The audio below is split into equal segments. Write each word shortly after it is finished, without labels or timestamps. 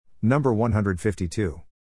Number 152.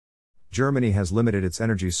 Germany has limited its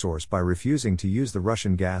energy source by refusing to use the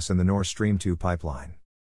Russian gas in the Nord Stream 2 pipeline.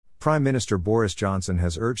 Prime Minister Boris Johnson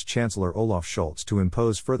has urged Chancellor Olaf Scholz to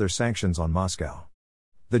impose further sanctions on Moscow.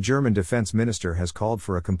 The German defense minister has called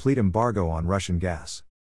for a complete embargo on Russian gas.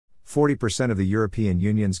 40% of the European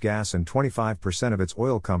Union's gas and 25% of its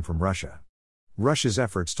oil come from Russia. Russia's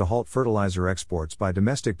efforts to halt fertilizer exports by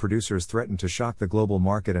domestic producers threaten to shock the global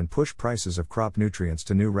market and push prices of crop nutrients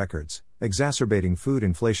to new records, exacerbating food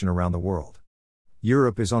inflation around the world.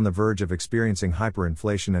 Europe is on the verge of experiencing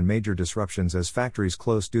hyperinflation and major disruptions as factories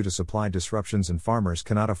close due to supply disruptions and farmers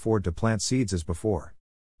cannot afford to plant seeds as before.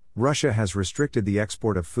 Russia has restricted the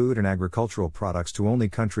export of food and agricultural products to only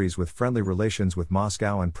countries with friendly relations with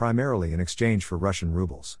Moscow and primarily in exchange for Russian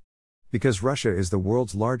rubles. Because Russia is the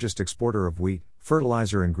world's largest exporter of wheat,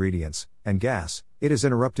 fertilizer ingredients, and gas, it has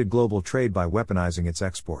interrupted global trade by weaponizing its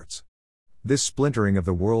exports. This splintering of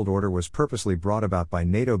the world order was purposely brought about by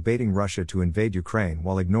NATO baiting Russia to invade Ukraine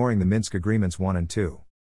while ignoring the Minsk Agreements 1 and 2.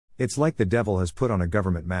 It's like the devil has put on a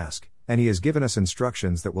government mask, and he has given us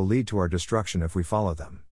instructions that will lead to our destruction if we follow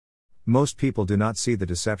them. Most people do not see the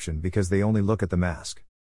deception because they only look at the mask.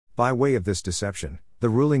 By way of this deception, the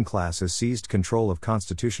ruling class has seized control of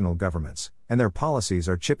constitutional governments, and their policies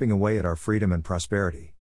are chipping away at our freedom and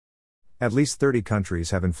prosperity. At least 30 countries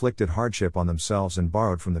have inflicted hardship on themselves and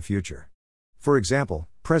borrowed from the future. For example,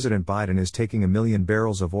 President Biden is taking 1 million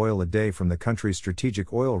barrels of oil a day from the country's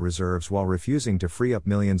strategic oil reserves while refusing to free up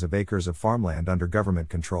millions of acres of farmland under government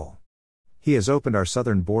control. He has opened our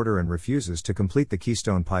southern border and refuses to complete the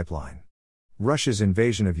Keystone Pipeline. Russia's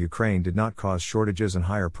invasion of Ukraine did not cause shortages and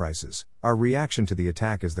higher prices. Our reaction to the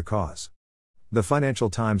attack is the cause. The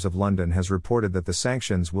Financial Times of London has reported that the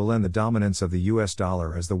sanctions will end the dominance of the US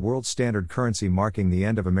dollar as the world standard currency, marking the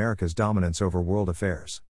end of America's dominance over world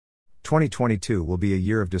affairs. 2022 will be a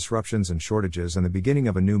year of disruptions and shortages and the beginning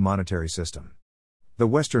of a new monetary system. The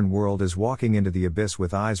Western world is walking into the abyss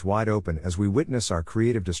with eyes wide open as we witness our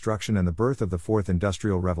creative destruction and the birth of the Fourth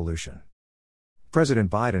Industrial Revolution.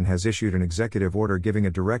 President Biden has issued an executive order giving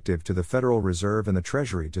a directive to the Federal Reserve and the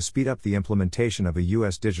Treasury to speed up the implementation of a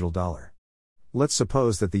U.S. digital dollar. Let's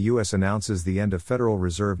suppose that the U.S. announces the end of Federal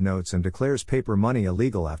Reserve notes and declares paper money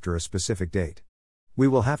illegal after a specific date. We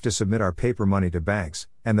will have to submit our paper money to banks,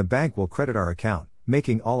 and the bank will credit our account,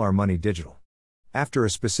 making all our money digital. After a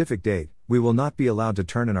specific date, we will not be allowed to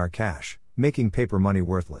turn in our cash, making paper money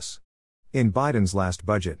worthless. In Biden's last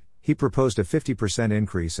budget, he proposed a 50%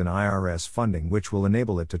 increase in IRS funding, which will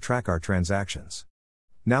enable it to track our transactions.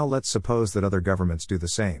 Now let's suppose that other governments do the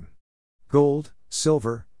same. Gold,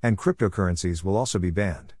 silver, and cryptocurrencies will also be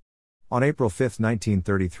banned. On April 5,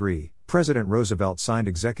 1933, President Roosevelt signed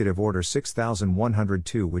Executive Order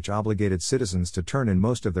 6102, which obligated citizens to turn in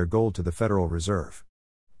most of their gold to the Federal Reserve.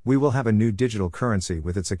 We will have a new digital currency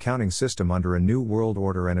with its accounting system under a new world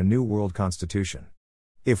order and a new world constitution.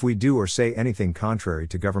 If we do or say anything contrary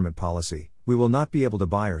to government policy, we will not be able to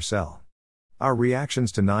buy or sell. Our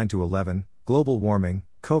reactions to 9/11, global warming,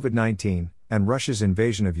 COVID-19, and Russia's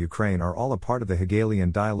invasion of Ukraine are all a part of the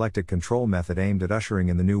Hegelian dialectic control method aimed at ushering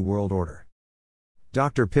in the new world order.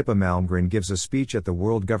 Dr. Pippa Malmgren gives a speech at the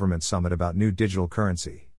World Government Summit about new digital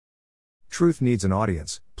currency. Truth needs an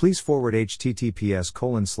audience. Please forward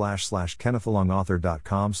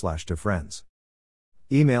https://kennethalongauthor.com/ to friends.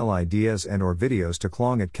 Email ideas and/or videos to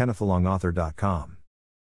klong@kennethalongauthor.com.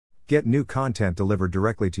 Get new content delivered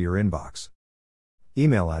directly to your inbox.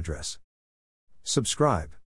 Email address. Subscribe.